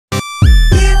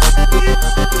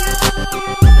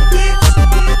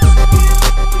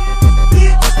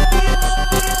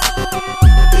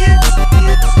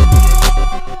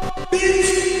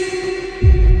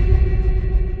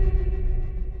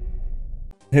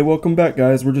Hey, welcome back,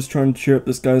 guys. We're just trying to cheer up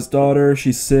this guy's daughter.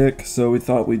 She's sick, so we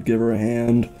thought we'd give her a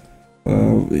hand.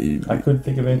 I couldn't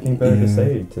think of anything better to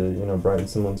say to, brighten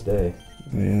someone's day.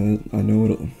 Yeah, I know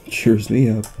it cheers me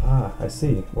up. Ah, I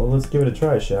see. Well, let's give it a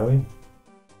try, shall we?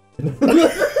 I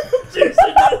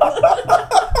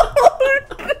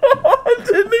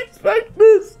didn't expect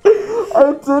this.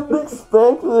 I didn't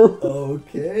expect this.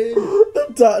 Okay.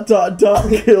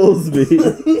 The ... kills me.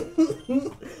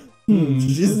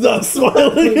 She's not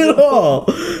smiling at all.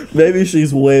 Maybe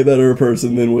she's way better a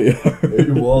person than we are.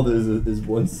 Maybe Walter is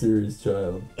one serious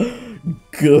child.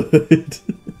 Good.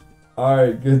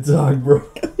 Alright, good talk, bro.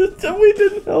 We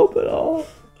didn't help at all.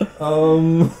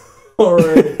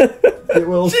 Alright. Get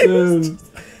well soon.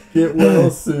 Get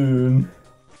well soon.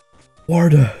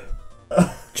 Warda.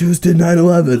 Juice did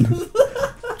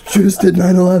 9/11. Juice did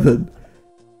 9/11.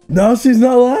 No, she's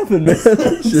not laughing, man.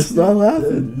 She's not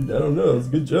laughing. I don't know. It's a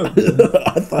good joke.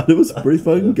 I thought it was pretty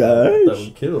fucking good. That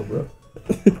would kill, bro.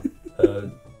 I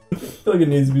feel like it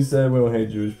needs to be said. We don't hate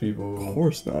Jewish people. Of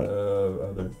course not.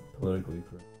 Other politically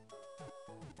correct.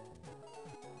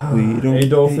 We don't.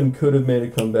 Adolphin could have made a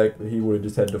comeback, but he would have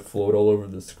just had to float all over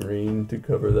the screen to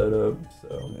cover that up.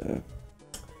 So. Yeah.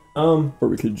 Or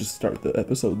we could just start the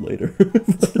episode later.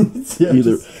 Yeah,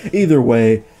 either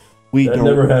way, we that don't.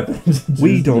 Never happened.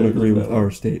 We don't agree with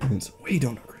our statements. We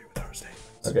don't agree with our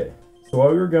statements. Okay. So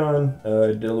while we were gone, I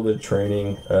did a little bit of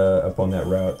training up on that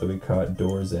route that we caught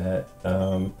Doors at.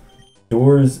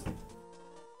 Doors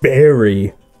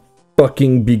very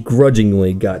fucking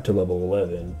begrudgingly got to level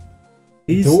 11.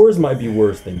 Doors might be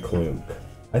worse than Klunk.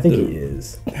 I think he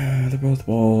is. They're both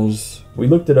walls. We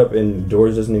looked it up and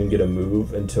Doors doesn't even get a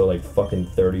move until like fucking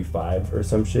 35 or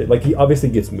some shit. Like he obviously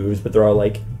gets moves, but they're all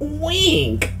like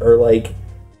wink or like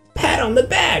pat on the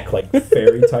back, like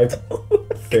fairy type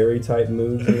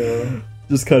moves, you know?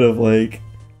 Just kind of like,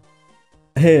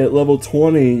 hey, at level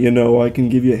 20, I can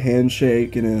give you a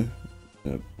handshake and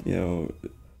a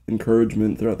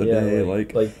encouragement throughout the day.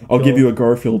 Like I'll give you a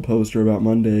Garfield poster about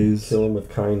Mondays. Kill him with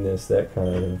kindness, that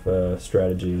kind of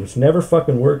strategy, which never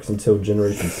fucking works until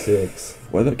Generation 6.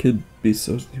 Why that kid be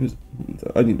so...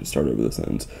 I need to start over the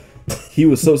sentence. He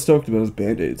was so stoked about his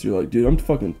Band-Aids. You're like, dude, I'm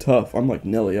fucking tough. I'm like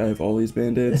Nelly. I have all these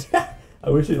Band-Aids. I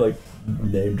wish he'd like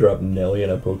name drop Nelly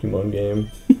in a Pokemon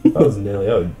game. If I was Nelly,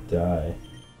 I would die.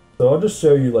 So I'll just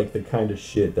show you like the kind of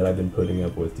shit that I've been putting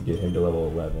up with to get him to level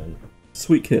 11.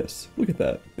 Sweet kiss. Look at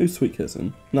that. Who's sweet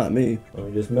kissing? Not me. Let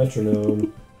me just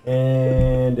metronome.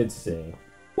 And it's sing.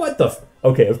 What the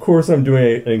Okay, of course I'm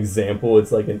doing an example.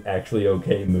 It's like an actually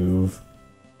okay move.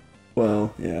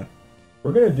 Well, yeah.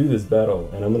 We're gonna do this battle,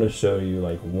 and I'm gonna show you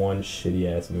like one shitty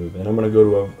ass move, and I'm gonna go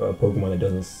to a Pokemon that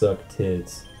doesn't suck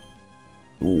tits.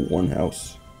 Ooh, one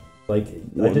house. Like,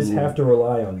 I just have to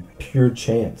rely on pure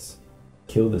chance.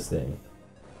 Kill this thing.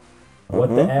 What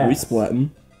the ass? We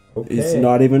splatting. Okay. It's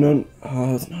not even an...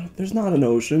 it's not. There's not an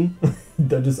ocean.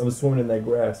 I'm swimming in that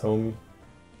grass, homie.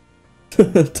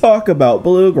 Talk about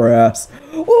bluegrass.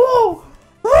 Whoa!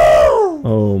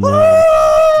 Oh, man.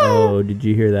 Oh, did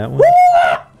you hear that one?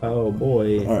 Oh,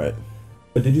 boy. Alright.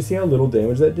 But did you see how little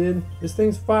damage that did? This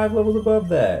thing's 5 levels above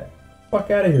that.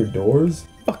 Fuck out of here, Doors.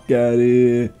 Fuck out of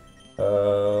here.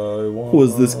 Who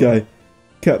was this guy?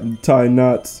 Captain Tie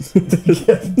Knots.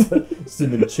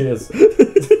 Sitting in chess.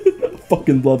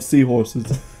 Fucking love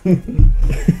seahorses.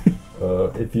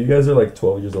 If you guys are like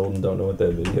 12 years old and don't know what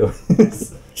that video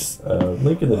is,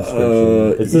 link in the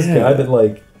description. It's this guy that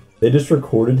like, they just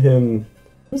recorded him.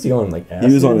 Was he on like acid?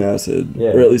 He was on acid. Yeah.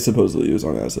 Or at least supposedly he was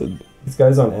on acid. This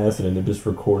guy's on acid and they're just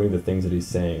recording the things that he's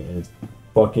saying, and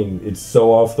it's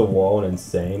so off the wall and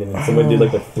insane. And then someone did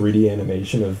like a 3D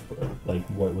animation of like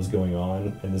what was going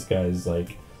on, and this guy's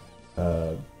like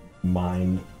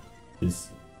mind is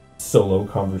solo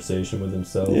conversation with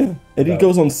himself. Yeah, and he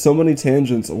goes on so many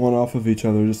tangents, one off of each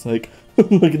other, just like,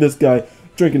 look at this guy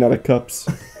drinking out of cups.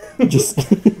 Just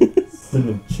sitting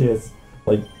in chess.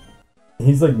 Like,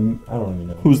 he's like, I don't even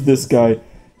know. Who's this guy?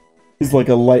 He's like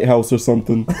a lighthouse or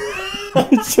something.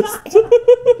 It's just...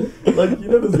 like,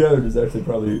 this guy is actually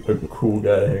probably a cool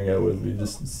guy to hang out with. He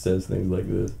just says things like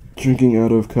this. Drinking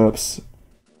out of cups.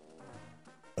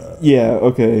 Yeah,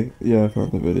 okay. Yeah, I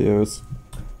found the videos.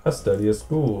 I study at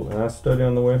school, and I study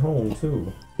on the way home,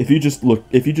 too. If you just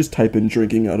type in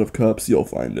drinking out of cups, you'll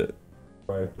find it.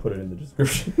 I put it in the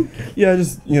description. Yeah,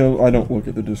 I don't look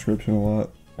at the description a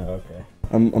lot. Oh, okay.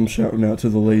 I'm shouting out to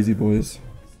the lazy boys.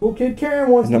 School kid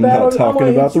Karen wants and to battle. I'm not talking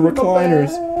about the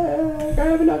recliners. I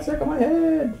have a nutsack on my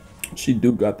head. She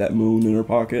do got that moon in her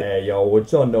pocket. Hey, y'all,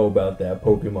 what y'all know about that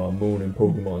Pokemon Moon and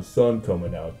Pokemon Sun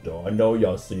coming out, though? I know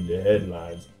y'all seen the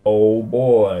headlines. Oh,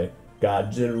 boy.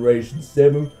 Got Generation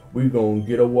 7 We gonna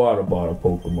get a water bottle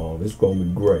Pokemon. It's gonna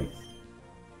be great.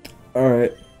 All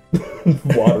right.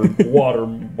 water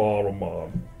bottle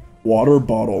mom. Water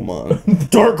bottle mom.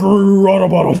 Dark water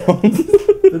bottle mom.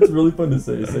 That's really fun to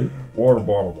say. Say water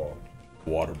bottle mom.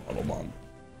 Water bottle mom.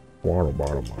 Water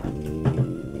bottle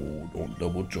mom. Oh, don't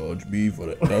double judge me for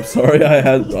that. I'm sorry.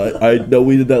 I know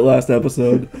we did that last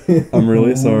episode. I'm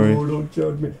really sorry. Oh, don't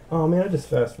judge me. Oh man, I just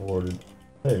fast forwarded.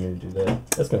 I didn't mean to do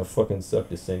that. That's gonna fucking suck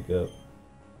to sync up.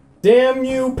 Damn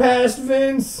you, past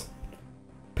Vince!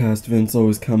 Past Vince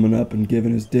always coming up and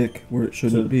giving his dick where it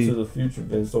shouldn't be. To the future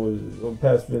Vince, always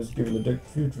past Vince giving the dick to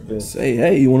future Vince. Say,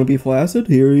 hey, you want to be flaccid?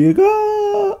 Here you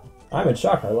go. I'm in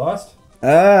shock. I lost.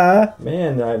 Ah.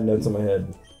 Man, I have notes on my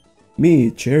head. Me,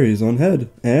 cherries on head.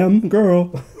 Am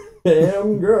girl.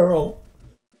 Am girl.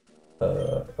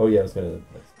 Oh yeah,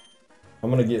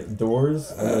 I'm gonna get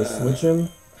doors. I'm gonna switch them.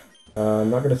 I'm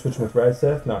not gonna switch them with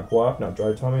Radsteph, not Guap, not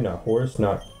Dry Tommy, not Horse,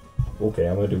 not. Okay,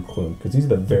 I'm gonna do Clune because he's at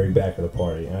the very back of the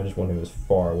party, and I just want him as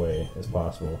far away as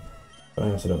possible. But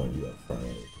I also don't want you that front.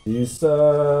 You suck.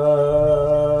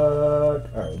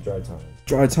 All right, Dry Tommy.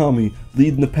 Dry Tommy,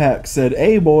 leading the pack, said,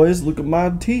 "Hey boys, look at my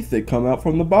teeth. They come out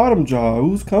from the bottom jaw.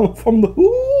 Who's coming from the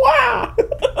ooh-ah?"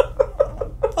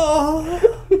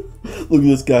 Look at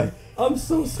this guy. I'm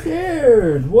so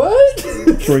scared. What?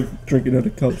 Drinking out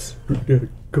of cups. Drinking out of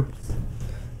cups.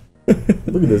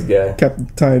 Look at this guy. Captain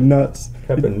Time Nuts.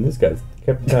 This guy's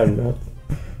Captain Time Nuts.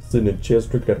 Sitting in chairs,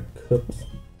 drinking out of cups.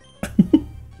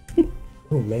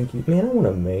 Oh, Mankey. Man, I want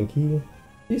a Mankey.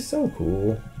 He's so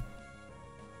cool.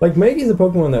 Like, Mankey's a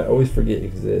Pokemon that I always forget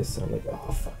exists. I'm like,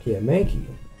 oh, fuck yeah, Mankey.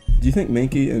 Do you think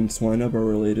Mankey and Swinub are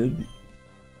related?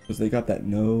 Because they got that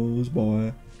nose,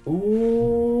 boy. Ooh.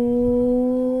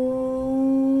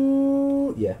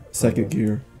 Yeah. Second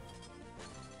gear.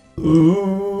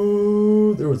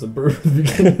 Ooh. There was a bird at the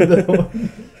beginning of that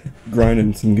one.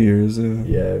 Grinding some gears.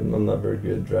 Yeah, I'm not very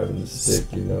good at driving the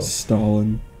stick, you know.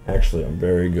 Stalling. Actually, I'm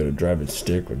very good at driving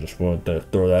stick. I just want to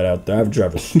throw that out there. I've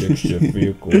driven a stick shift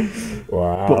vehicle.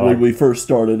 Wow. But when we first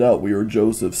started out, we were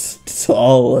Joseph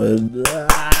Stalin.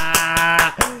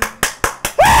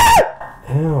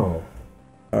 Ow.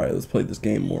 Alright, let's play this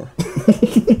game more.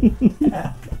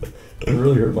 It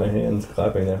really hurt my hands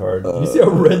clapping that hard. You see how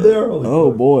red they are? Oh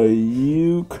fuck. Boy,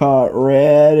 you caught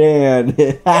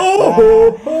red-handed.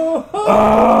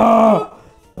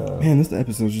 Man, this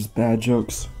episode's just bad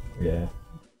jokes. Yeah.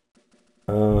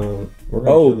 We're gonna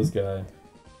kill this guy.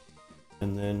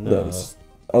 And then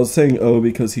I was saying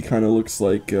because he kind of looks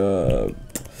like he had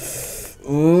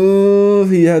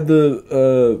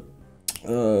the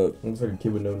looks like a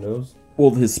kid with no nose.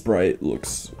 Well, his sprite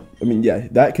looks. I mean, yeah,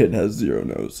 that kid has zero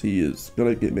nose. He is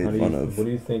gonna get made fun of. What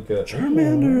do you think?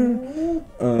 Charmander.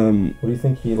 What do you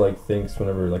think he thinks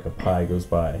whenever a pie goes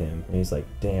by him, and he's like,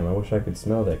 "Damn, I wish I could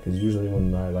smell that." Because usually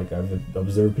when I've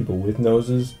observed people with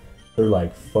noses, they're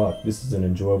like, "Fuck, this is an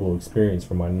enjoyable experience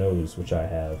for my nose," which I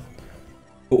have.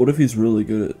 But what if he's really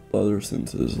good at other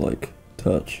senses, like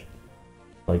touch?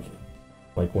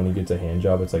 Like when he gets a hand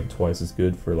job, it's twice as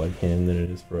good for him than it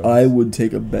is for us. I would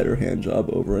take a better hand job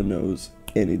over a nose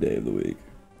any day of the week.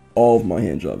 All of my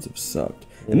hand jobs have sucked.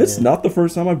 Yeah. And this is not the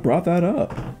first time I brought that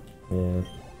up. Yeah.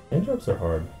 Hand jobs are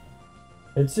hard.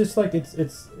 It's just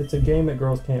it's a game that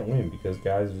girls can't win because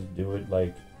guys just do it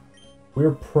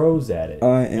we're pros at it.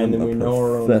 I am and then we know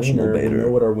our own wiener, we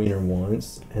know what our wiener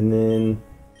wants, and then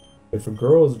if a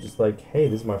girl is just hey,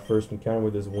 this is my first encounter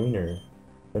with this wiener.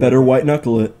 Better white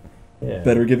knuckle it. Yeah.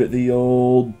 Better give it the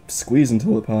old squeeze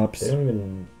until it pops. They don't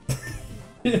even...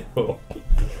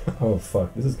 Oh,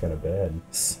 fuck. This is kind of bad.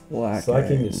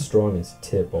 Slacking is strong as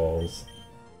tit balls.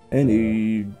 And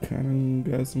he kind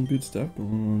of got some good stuff going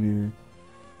on here.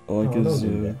 I like his...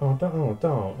 Don't do that. Oh, don't.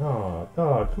 Oh,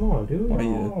 God. Come on, dude.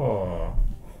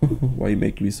 Why you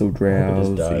make me so drowsy? I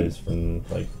just dies from,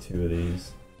 2 of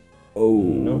these. Oh,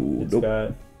 nope. It's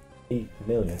got 8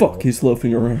 million. Fuck, he's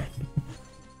loafing around.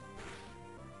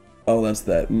 Oh, that's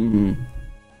that. Mm-hmm.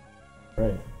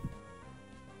 Right.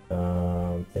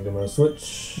 Think I'm gonna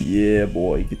switch. Yeah,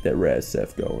 boy, get that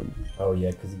Radsteph going. Oh yeah,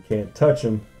 because you can't touch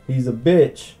him. He's a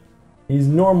bitch. He's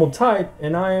normal type,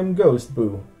 and I am Ghost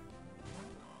Boo.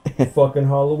 Fucking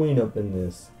Halloween up in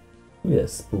this. Look at that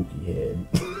spooky head.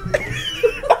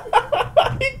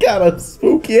 He got a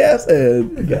spooky ass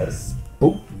head. He got a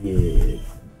spooky head.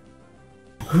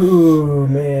 Ooh,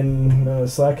 man,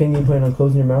 slacking, you plan on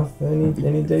closing your mouth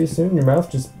any day soon? Your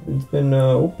mouth it's been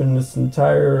open this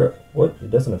entire... What?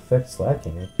 It doesn't affect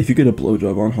slacking. If you get a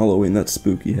blowjob on Halloween, that's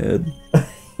spooky head.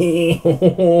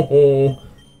 You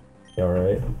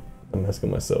alright? I'm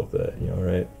asking myself that. You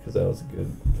alright? Because that was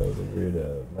a weird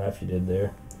laugh you did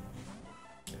there.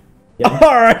 Yeah.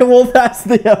 Alright, well that's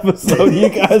the episode, you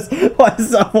guys.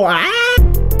 What's up?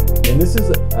 And this is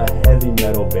a heavy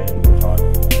metal band we're talking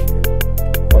about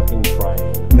here. Fucking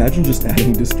Triangle. Imagine just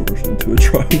adding distortion to a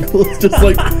triangle. It's just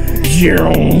like You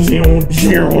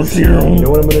know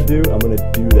what I'm gonna do? I'm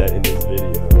gonna do that in this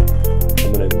video.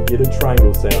 I'm gonna get a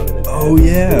triangle sound and then oh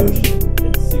yeah, and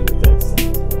see what that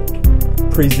sounds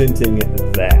like. Presenting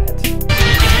that.